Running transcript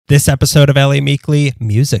This episode of LA Meekly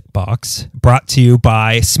Music Box brought to you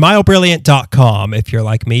by SmileBrilliant.com. If you're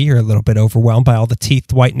like me, you're a little bit overwhelmed by all the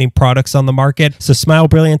teeth whitening products on the market. So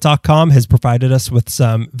SmileBrilliant.com has provided us with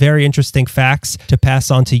some very interesting facts to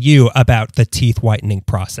pass on to you about the teeth whitening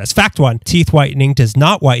process. Fact 1, teeth whitening does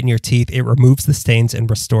not whiten your teeth. It removes the stains and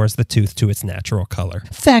restores the tooth to its natural color.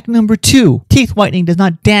 Fact number 2, teeth whitening does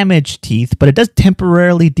not damage teeth, but it does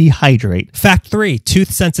temporarily dehydrate. Fact 3,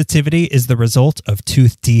 tooth sensitivity is the result of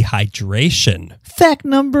tooth dehydration. Fact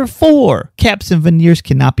number 4, caps and veneers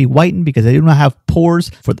cannot be whitened because they do not have pores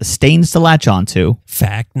for the stains to latch onto.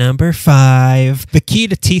 Fact number 5, the key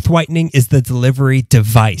to teeth whitening is the delivery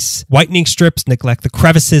device. Whitening strips neglect the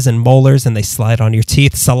crevices and molars and they slide on your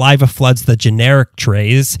teeth. Saliva floods the generic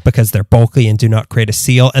trays because they're bulky and do not create a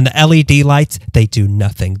seal. And the LED lights, they do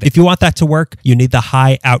nothing. If you want that to work, you need the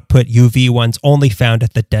high output UV ones only found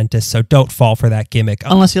at the dentist, so don't fall for that gimmick.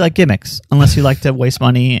 Unless you like gimmicks. Unless you like to waste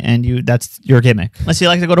money and that's your gimmick. Unless you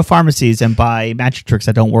like to go to pharmacies and buy magic tricks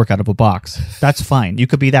that don't work out of a box. That's fine. You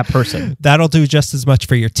could be that person. That'll do just as much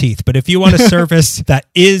for your teeth. But if you want a service that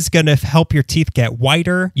is going to help your teeth get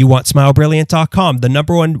whiter, you want SmileBrilliant.com. The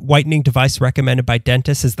number one whitening device recommended by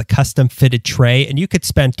dentists is the custom fitted tray, and you could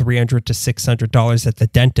spend $300 to $600 at the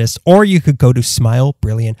dentist, or you could go to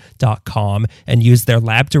SmileBrilliant.com and use their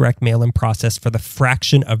lab direct mail-in process for the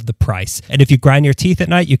fraction of the price. And if you grind your teeth at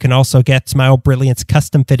night, you can also get Smile Brilliant's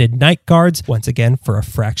custom fitted night guards, once again for a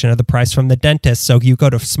fraction of the price from the dentist. So you go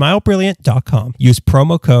to SmileBrilliant.com, use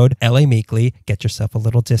promo code LA Meekly, get yourself a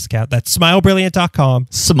little discount. That's SmileBrilliant.com.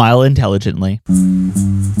 Smile intelligently.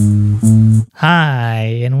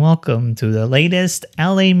 Hi, and welcome to the latest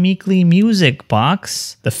LA Meekly Music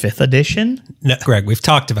Box, the 5th edition. No, Greg, we've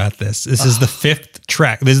talked about this. This is the 5th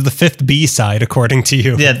track. This is the 5th B-side, according to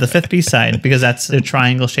you. Yeah, the 5th B-side, because that's the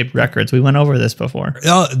triangle-shaped records. We went over this before.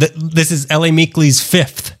 Oh, this is LA Meekly's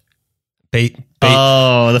 5th.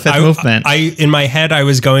 Oh, the 5th movement. In my head, I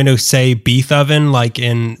was going to say Beethoven, like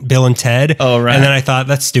in Bill and Ted. Oh, right. And then I thought,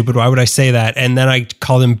 that's stupid. Why would I say that? And then I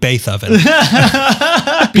called him Beethoven.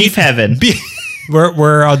 Beef Heaven.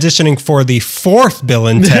 We're auditioning for the 4th Bill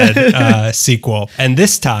and Ted sequel. And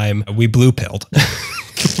this time, we blue-pilled.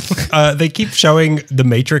 They keep showing the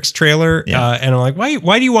Matrix trailer, and I'm like,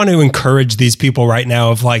 why do you want to encourage these people right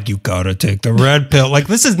now of like, you gotta take the red pill? Like,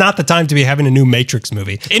 this is not the time to be having a new Matrix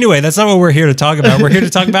movie. Anyway, that's not what we're here to talk about. We're here to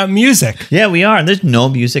talk about music. Yeah, we are. And there's no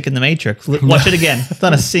music in the Matrix. Watch it again. It's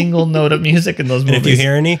not a single note of music in those movies. And if you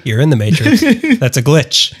hear any, you're in the Matrix. That's a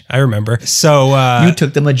glitch. I remember. So you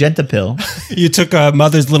took the magenta pill. You took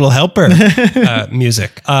Mother's Little Helper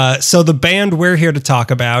music. So the band we're here to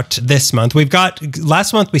talk about this month,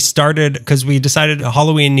 last month we started because we decided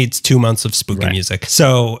Halloween needs 2 months of spooky music.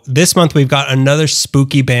 So this month we've got another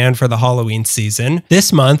spooky band for the Halloween season.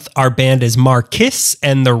 This month our band is Markiss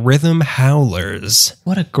and the Rhythm Howlers.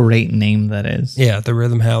 What a great name that is. Yeah, the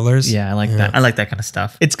Rhythm Howlers. Yeah, I like that. I like that kind of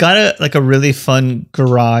stuff. It's got a really fun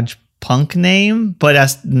garage punk name, but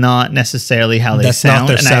that's not necessarily how they sound.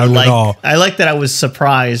 That's not their sound at all. I like that I was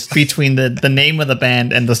surprised between the name of the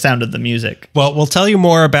band and the sound of the music. Well, we'll tell you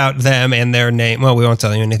more about them and their name. Well, we won't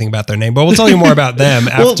tell you anything about their name, but we'll tell you more about them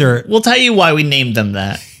after. We'll tell you why we named them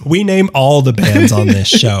that. We name all the bands on this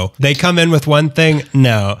show. They come in with one thing.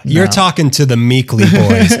 No, you're talking to the Meekly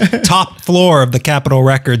Boys, top floor of the Capitol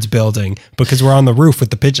Records building, because we're on the roof with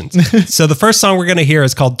the pigeons. So the first song we're going to hear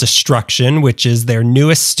is called Destruction, which is their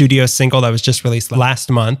newest studio single that was just released last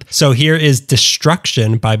month. So here is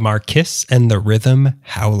Destruction by Markiss and the Rhythm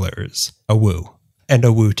Howlers. A woo. And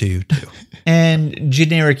a woo to you too. And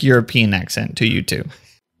generic European accent to you too.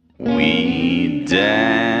 We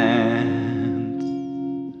dance,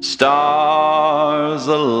 stars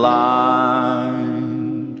align,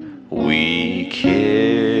 we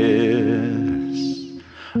kiss,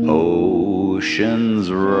 oceans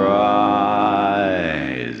rise,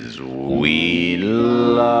 we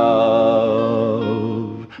love,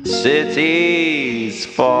 cities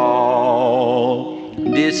fall,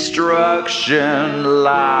 destruction,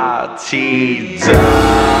 la-ti-da.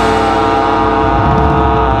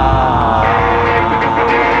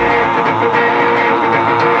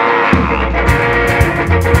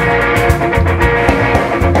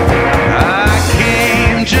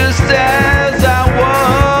 Just as I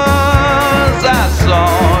was, I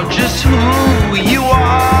saw just who you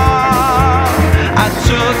are. I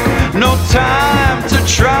took no time to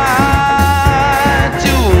try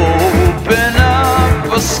to open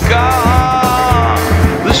up a scar.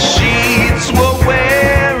 The sheets were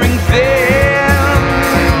wearing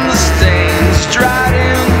thin,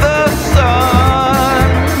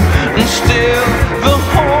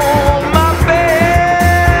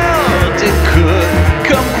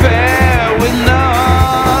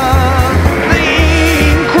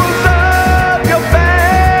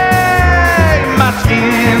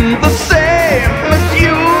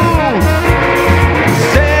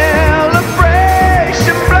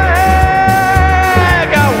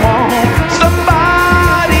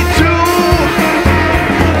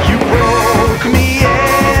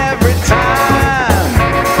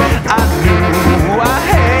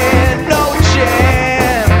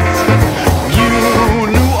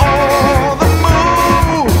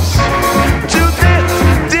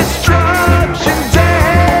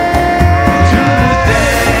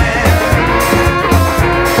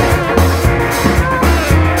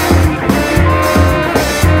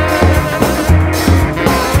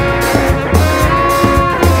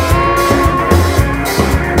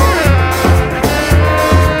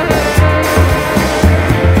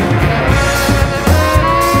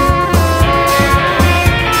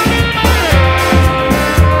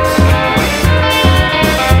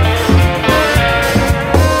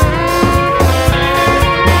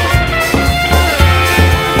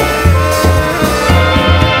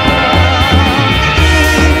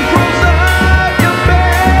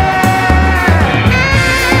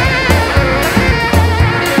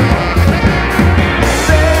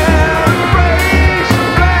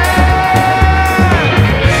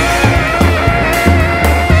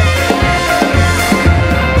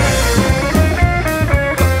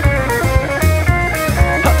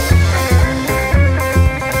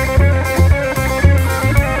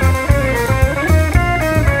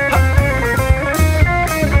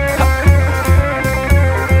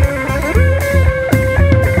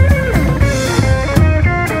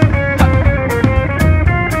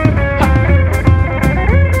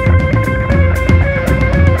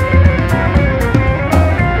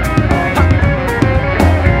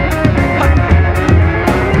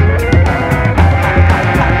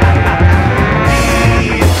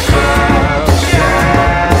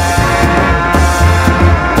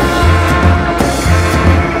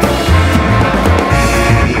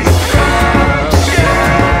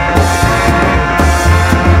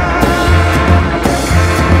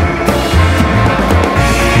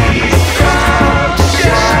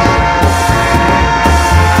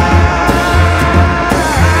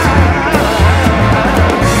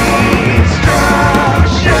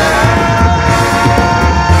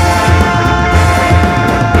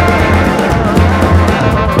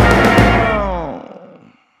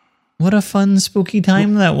 What a fun, spooky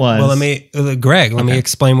time that was. Well, let me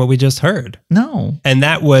explain what we just heard. No. And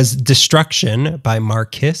that was Destruction by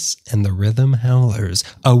Markiss and the Rhythm Howlers.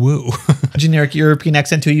 A woo. Generic European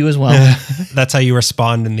accent to you as well. That's how you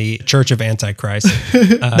respond in the Church of Antichrist.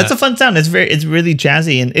 That's a fun sound. It's really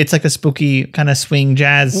jazzy, and it's like a spooky kind of swing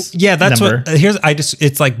jazz. Yeah, that's number.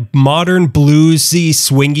 it's like modern bluesy,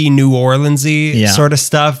 swingy, New Orleansy sort of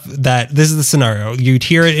stuff. This is the scenario. You'd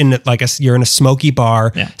hear it in you're in a smoky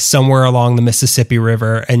bar somewhere along the Mississippi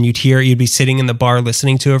River, and you'd be sitting in the bar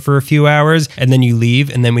listening to it for a few hours, and then you leave,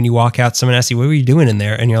 and then when you walk out, someone asks you, what were you doing in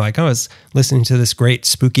there? And you're like, oh, I was listening to this great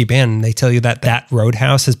spooky band, and they tell you that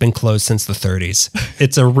Roadhouse has been closed since the 30s.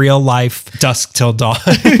 It's a real life Dusk Till Dawn,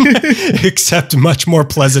 except much more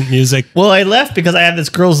pleasant music. Well, I left because I have this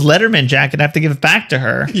girl's Letterman jacket. I have to give it back to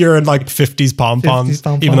her. You're in like 50s pom-poms,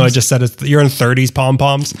 even though I just said you're in 30s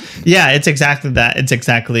pom-poms. Yeah, it's exactly that. It's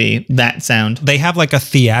exactly that sound. They have like a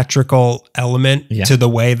theatrical element to the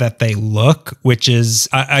way that they look, which is,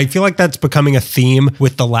 I feel like that's becoming a theme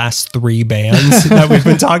with the last 3 bands that we've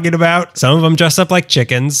been talking about. Some of them dress up like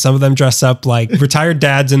chickens. Some of them dress up like retired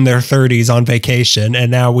dads in their 30s on vacation.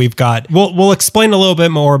 And now we'll explain a little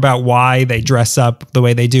bit more about why they dress up the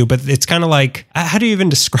way they do, but it's kind of like, how do you even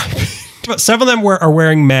describe it? Some of them are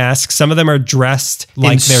wearing masks. Some of them are dressed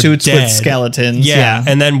like they're suits dead. with skeletons. Yeah.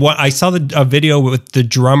 And then I saw a video with the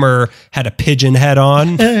drummer had a pigeon head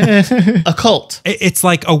on. A cult. It's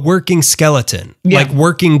like a working skeleton, like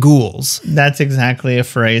working ghouls. That's exactly a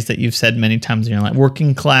phrase that you've said many times in your life.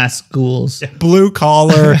 Working class ghouls. Blue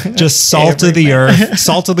collar, just salt of the earth,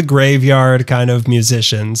 salt of the graveyard kind of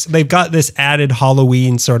musicians. They've got this added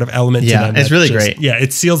Halloween sort of element to them. It's really great. Yeah,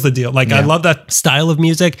 it seals the deal. Like I love that style of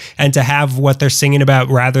music, and to have what they're singing about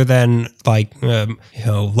rather than like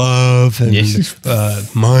love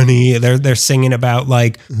and money. They're singing about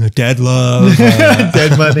like dead love,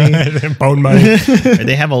 dead money, bone money.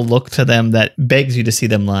 They have a look to them that begs you to see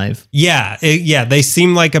them live. Yeah, they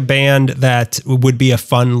seem like a band that would be a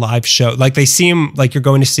fun live show. Like they seem like you're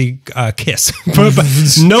going to see Kiss, but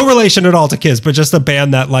no relation at all to Kiss, but just a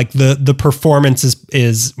band that like the performance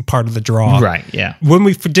is part of the draw. Right. Yeah. When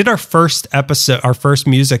we did our first episode, our first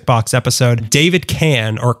Music Box episode, David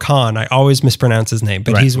Kahn, I always mispronounce his name,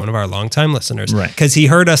 but he's one of our longtime listeners. Right. Because he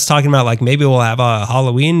heard us talking about like maybe we'll have a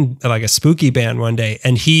Halloween, like a spooky band one day.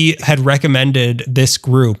 And he had recommended this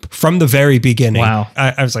group from the very beginning. Wow.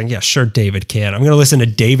 I was like, yeah, sure, David Kahn. I'm going to listen to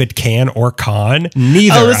David Kahn or Kahn.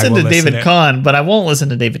 Neither. I'll listen to David Kahn, but I won't listen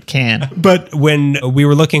to David Kahn. But when we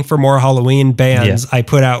were looking for more Halloween bands, I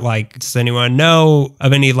put out like, does anyone know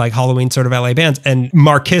of any like Halloween sort of LA bands? And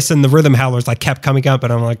Markiss and the Rhythm Howlers like kept coming up,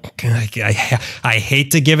 and I'm like, I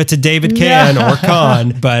hate to give it to David Kahn or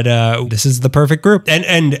Kahn, but this is the perfect group.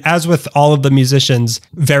 And as with all of the musicians,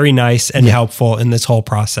 very nice and helpful in this whole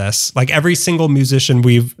process. Like every single musician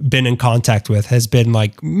we've been in contact with has been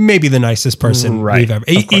like maybe the nicest person we've ever.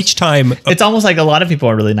 Each time, it's almost like a lot of people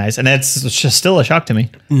are really nice, and it's just still a shock to me.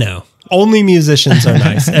 No. Only musicians are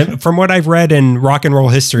nice. And from what I've read in rock and roll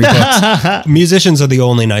history books, musicians are the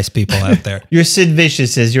only nice people out there. Your Sid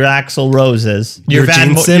Viciouses, your Axl Roses, your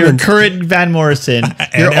your current Van Morrison,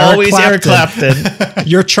 you're always Eric Clapton.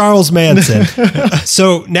 You're Charles Manson.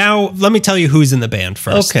 So now let me tell you who's in the band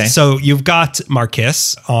first. Okay. So you've got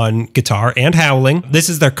Markiss on guitar and howling. This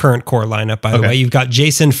is their current core lineup, by the way. You've got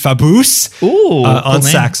Jason Fabus on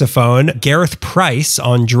saxophone, Gareth Price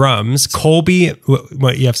on drums, Colby.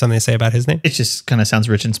 What you have something to say about his name? It just kind of sounds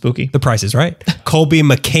rich and spooky. The Price is Right. Colby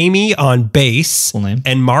McCamey on bass. Cool name.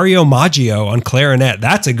 And Mario Maggio on clarinet.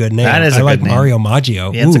 That's a good name. That is a good name. Mario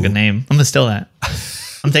Maggio. Yeah, it's a good name. I'm going to steal that.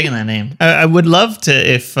 I'm taking that name. I would love to,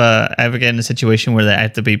 if I ever get in a situation where I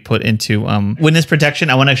have to be put into witness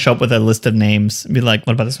protection, I want to show up with a list of names and be like,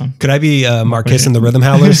 what about this one? Could I be Markiss and the Rhythm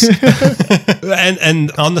Howlers?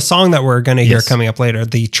 and on the song that we're going to hear coming up later,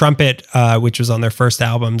 the trumpet, which was on their first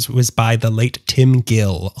albums, was by the late Tim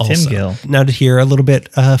Gill also. Tim Gill. Now to hear a little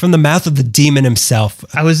bit from the mouth of the demon himself.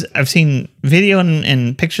 I've seen video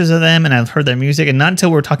and pictures of them, and I've heard their music, and not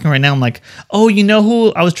until we're talking right now, I'm like, oh, you know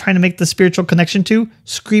who I was trying to make the spiritual connection to?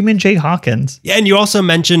 Screamin' Jay Hawkins. Yeah, and you also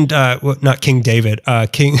mentioned, not King David,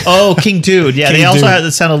 King. Oh, King Dude. Yeah, King they also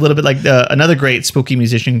Dude. sound a little bit like another great spooky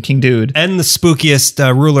musician, King Dude. And the spookiest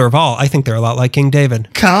ruler of all. I think they're a lot lot like King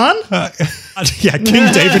David. Khan? Yeah,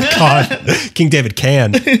 King David Khan. King David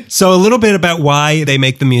can. So a little bit about why they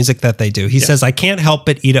make the music that they do. He says, I can't help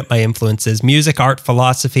but eat up my influences. Music, art,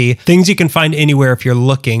 philosophy, things you can find anywhere if you're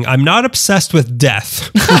looking. I'm not obsessed with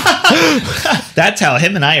death. That's how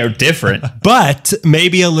him and I are different. But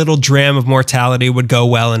maybe a little dram of mortality would go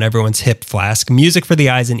well in everyone's hip flask. Music for the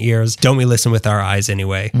eyes and ears. Don't we listen with our eyes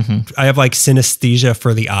anyway? I have like synesthesia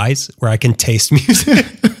for the eyes where I can taste music.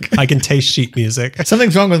 I can taste sheet music.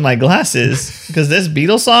 Something's wrong with my glasses because this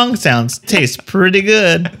Beatles song tastes pretty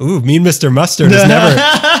good. Ooh, Mean Mr. Mustard has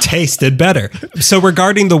never tasted better. So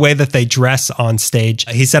regarding the way that they dress on stage,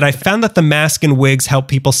 he said, I found that the mask and wigs help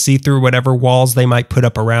people see through whatever walls they might put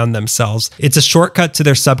up around themselves. It's a shortcut to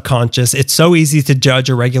their subconscious. It's so easy to judge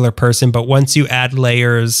a regular person, but once you add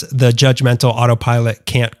layers, the judgmental autopilot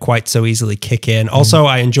can't quite so easily kick in. Also,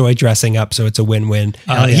 I enjoy dressing up, so it's a win-win.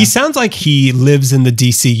 He sounds like he lives in the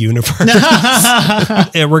DC universe.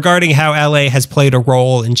 Regarding how LA has played a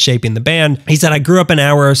role in shaping the band, he said, I grew up an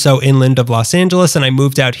hour or so inland of Los Angeles, and I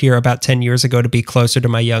moved out here about 10 years ago to be closer to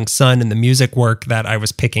my young son and the music work that I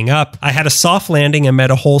was picking up. I had a soft landing and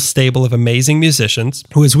met a whole stable of amazing musicians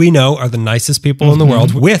who, as we know, are the nicest people in the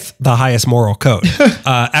world with the highest moral code.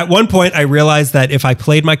 At one point, I realized that if I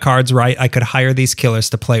played my cards right, I could hire these killers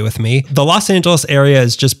to play with me. The Los Angeles area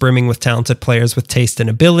is just brimming with talented players with taste and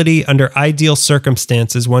ability. Under ideal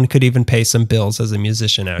circumstances, one could even pay some bills as a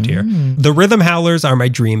musician out here. The Rhythm Howlers are my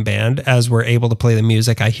dream band, as we're able to play the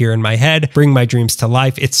music I hear in my head, bring my dreams to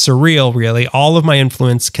life. It's surreal, really. All of my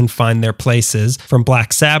influence can find their places, from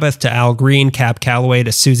Black Sabbath to Al Green, Cab Calloway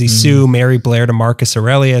to Susie Sue, Mary Blair to Marcus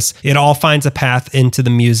Aurelius. It all finds a path into the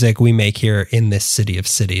music we make here in this city of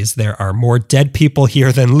cities. There are more dead people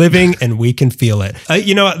here than living, and we can feel it.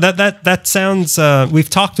 That sounds, we've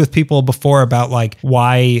talked with people before about like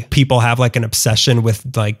why people have like an obsession with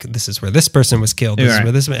like, this is where this person was killed. This is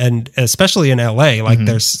where this, and especially in LA, like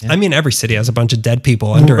there's, I mean, every city has a bunch of dead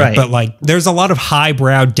people under it, but like there's a lot of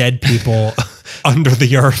highbrow dead people under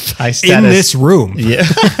the earth in this room. Yeah.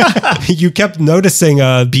 You kept noticing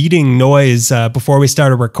a beating noise before we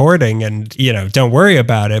started recording, and don't worry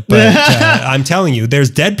about it, but I'm telling you, there's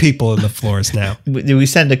dead people in the floors now. We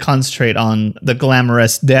tend to concentrate on the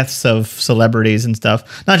glamorous deaths of celebrities and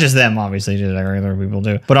stuff. Not just them, obviously, just regular people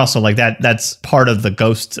do, but also like that's part of the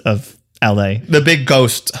ghost of LA. The big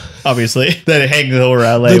ghost, obviously, that hangs over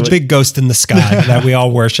LA. The big ghost in the sky that we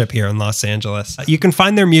all worship here in Los Angeles. You can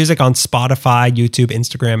find their music on Spotify, YouTube,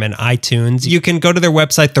 Instagram, and iTunes. You can go to their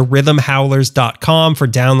website, therhythmhowlers.com, for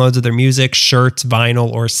downloads of their music, shirts,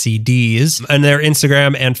 vinyl, or CDs. And their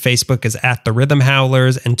Instagram and Facebook is at The Rhythm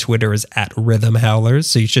Howlers, and Twitter is at Rhythm Howlers.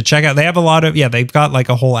 So you should check out. They have a lot of, they've got like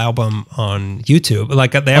a whole album on YouTube.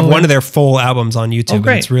 Like they have one of their full albums on YouTube. Oh,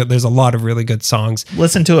 great. And there's a lot of really good songs.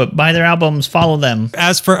 Listen to it. Buy their albums, follow them.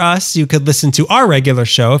 As for us, you could listen to our regular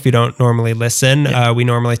show if you don't normally listen. We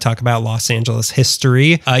normally talk about Los Angeles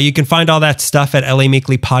history. You can find all that stuff at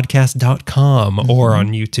lameeklypodcast.com or on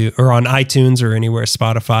YouTube or on iTunes or anywhere,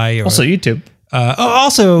 Spotify. Or, also YouTube.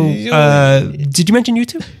 Did you mention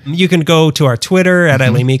YouTube? You can go to our Twitter at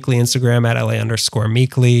LA Meekly, Instagram at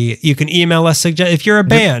LA_Meekly. You can email us if you're a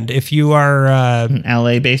band, if you are an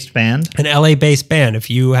LA-based band. If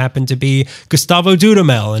you happen to be Gustavo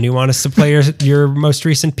Dudamel and you want us to play your most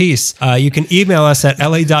recent piece, you can email us at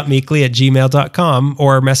la.meekly@gmail.com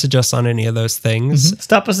or message us on any of those things.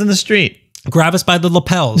 Stop us in the street. Grab us by the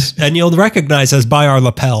lapels, and you'll recognize us by our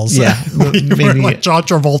lapels. Yeah. We're like John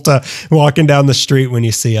Travolta walking down the street when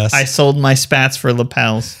you see us. I sold my spats for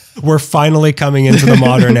lapels. We're finally coming into the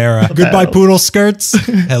modern era. Goodbye, poodle skirts.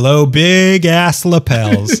 Hello, big ass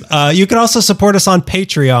lapels. You can also support us on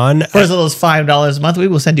Patreon. For as little as $5 a month, we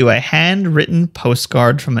will send you a handwritten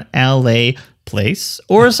postcard from an LA place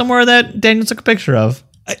or somewhere that Daniel took a picture of.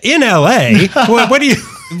 In LA?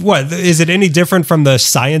 What is it any different from the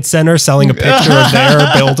Science Center selling a picture of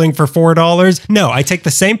their building for $4? No, I take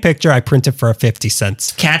the same picture, I print it for 50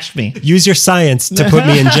 cents. Catch me. Use your science to put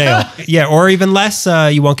me in jail. Yeah, or even less,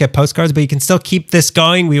 you won't get postcards, but you can still keep this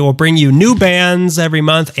going. We will bring you new bands every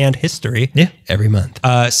month and history every month.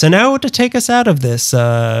 So now to take us out of this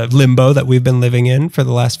limbo that we've been living in for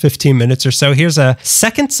the last 15 minutes or so, here's a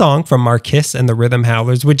second song from Marquis and the Rhythm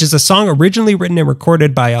Howlers, which is a song originally written and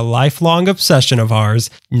recorded by a lifelong obsession of ours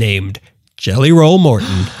named Jelly Roll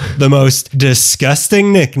Morton, the most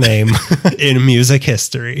disgusting nickname in music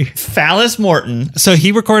history. Phallus Morton. So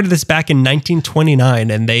he recorded this back in 1929,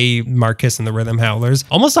 and Marcus and the Rhythm Howlers,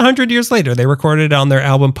 almost 100 years later, they recorded it on their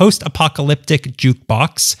album Post-Apocalyptic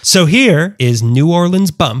Jukebox. So here is New Orleans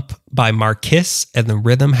Bump by Marquis and the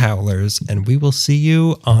Rhythm Howlers, and we will see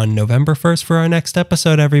you on November 1st for our next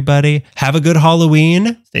episode, everybody. Have a good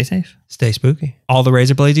Halloween. Stay safe. Stay spooky. All the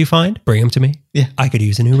razor blades you find, bring them to me. Yeah. I could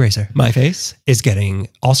use a new razor. My face is getting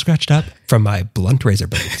all scratched up from my blunt razor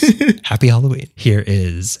blades. Happy Halloween. Here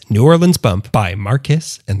is New Orleans Bump by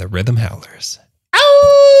Marcus and the Rhythm Howlers. Ow!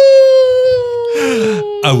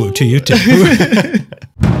 Oh, to you too.